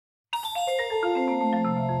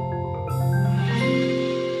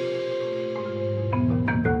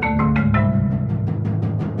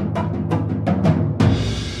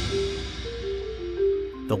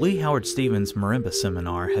The Lee Howard Stevens Marimba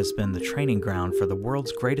Seminar has been the training ground for the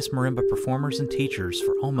world's greatest marimba performers and teachers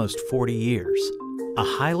for almost 40 years. A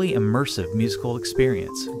highly immersive musical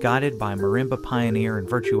experience guided by marimba pioneer and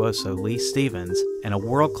virtuoso Lee Stevens and a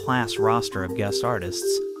world-class roster of guest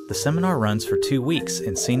artists, the seminar runs for 2 weeks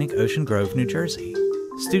in scenic Ocean Grove, New Jersey.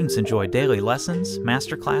 Students enjoy daily lessons,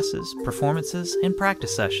 master classes, performances, and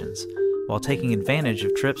practice sessions, while taking advantage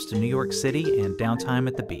of trips to New York City and downtime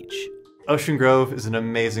at the beach. Ocean Grove is an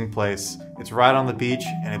amazing place. It's right on the beach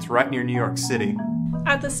and it's right near New York City.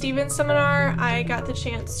 At the Stevens Seminar, I got the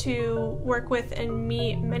chance to work with and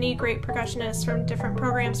meet many great percussionists from different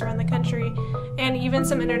programs around the country, and even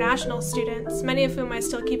some international students, many of whom I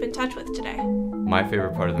still keep in touch with today. My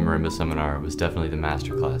favorite part of the Marimba Seminar was definitely the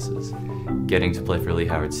master classes. Getting to play for Lee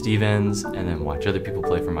Howard Stevens, and then watch other people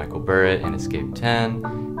play for Michael Burritt and Escape 10,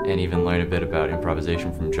 and even learn a bit about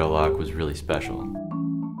improvisation from Joe Locke was really special.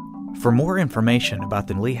 For more information about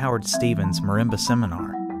the Lee Howard Stevens Marimba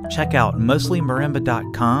Seminar, check out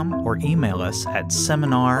mostlymarimba.com or email us at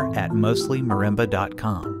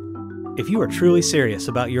seminar@mostlymarimba.com. If you are truly serious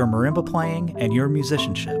about your marimba playing and your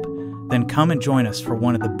musicianship, then come and join us for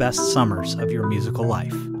one of the best summers of your musical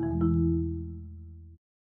life.